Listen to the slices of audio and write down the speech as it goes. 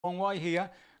long way here.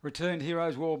 Returned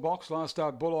Heroes World Box. Last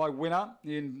start Bulleye winner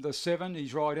in the 7.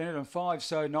 He's right in it. And 5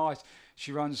 So Nice.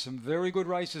 She runs some very good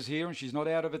races here and she's not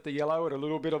out of it the yellow at a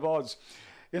little bit of odds.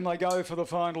 In they go for the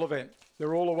final event.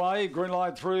 They're all away. Green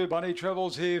light through. Bunny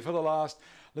Trevor's here for the last.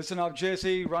 Listen up,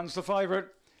 Jesse. Runs the favourite.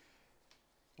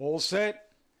 All set.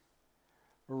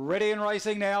 Ready and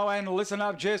racing now, and listen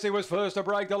up, Jesse was first to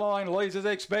break the line, leads as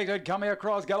expected, coming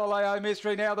across Galileo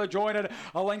Mystery now the jointed,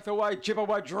 a length away,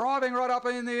 Chippewa driving right up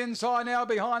in the inside now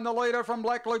behind the leader from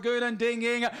Black Lagoon and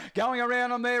Dinging, going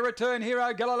around on their Return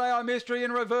Hero, Galileo Mystery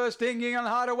in reverse, Dinging and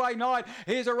Hardaway Knight,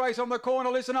 here's a race on the corner,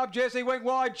 listen up, Jesse went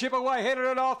wide, Chippewa headed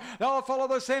it off, they'll follow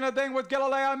the centre then with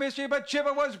Galileo Mystery, but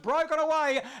Chippewa's broken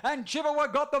away, and Chippewa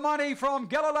got the money from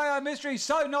Galileo Mystery,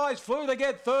 So Nice flew to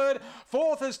get third,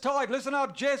 fourth is tight, listen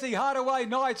up, Jesse, Hardaway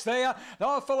Knights there.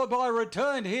 They're followed by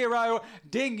Returned Hero,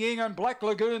 Dinging and Black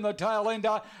Lagoon, the tail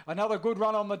ender. Another good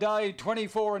run on the day,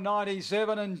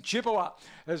 24.97, and Chippewa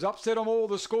has upset them all.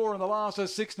 The score in the last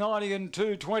is 6.90 and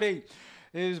 2.20.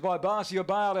 Is by Barcia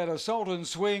Bale out of Sultan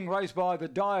Swing, raced by the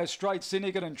Dire Straits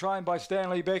Syndicate and trained by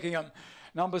Stanley Beckingham.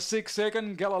 Number 6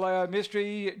 second, Galileo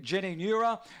Mystery, Jenny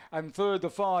Nura. And third, the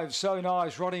 5, So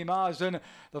Nice, Ronnie Marsden.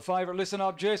 The favourite, Listen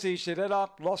Up, Jesse. She led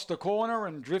up, lost the corner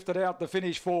and drifted out the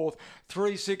finish fourth.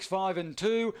 3, 6, 5 and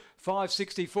 2,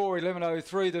 5.64,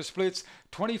 11.03 the splits.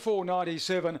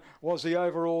 24.97 was the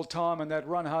overall time, and that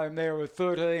run home there of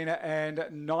 13 and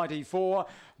 94.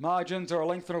 Margins are a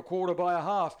length and a quarter by a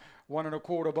half. 1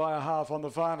 1/4 by a half on the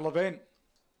final event.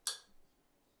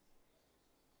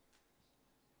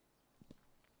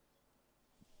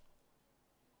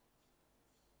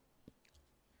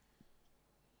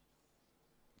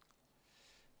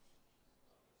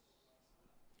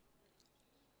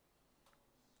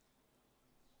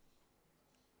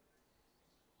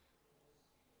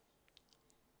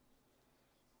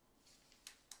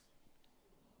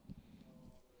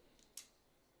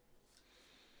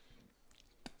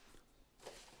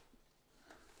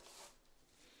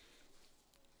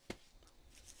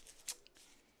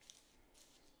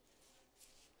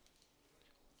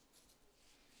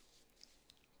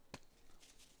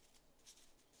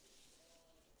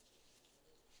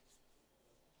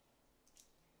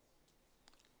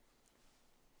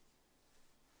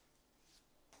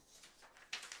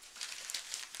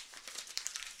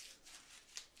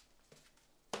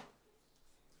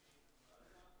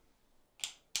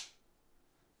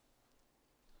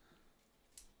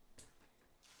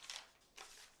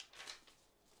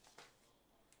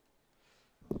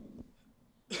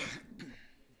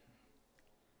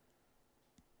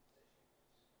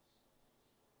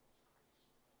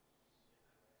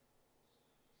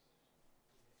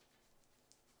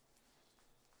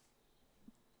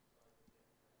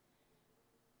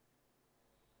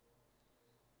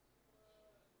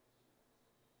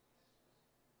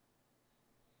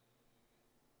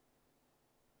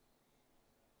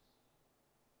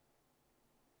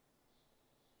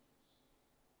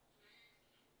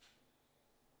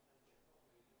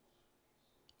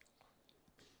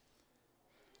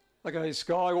 Okay,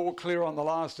 Sky, all clear on the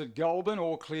last at Goulburn,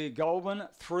 all clear Goulburn,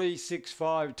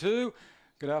 3652.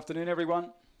 Good afternoon,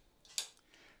 everyone.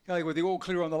 Okay, with the all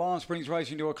clear on the last, brings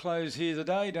racing to a close here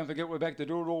today. Don't forget we're back to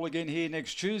do it all again here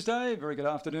next Tuesday. Very good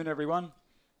afternoon, everyone.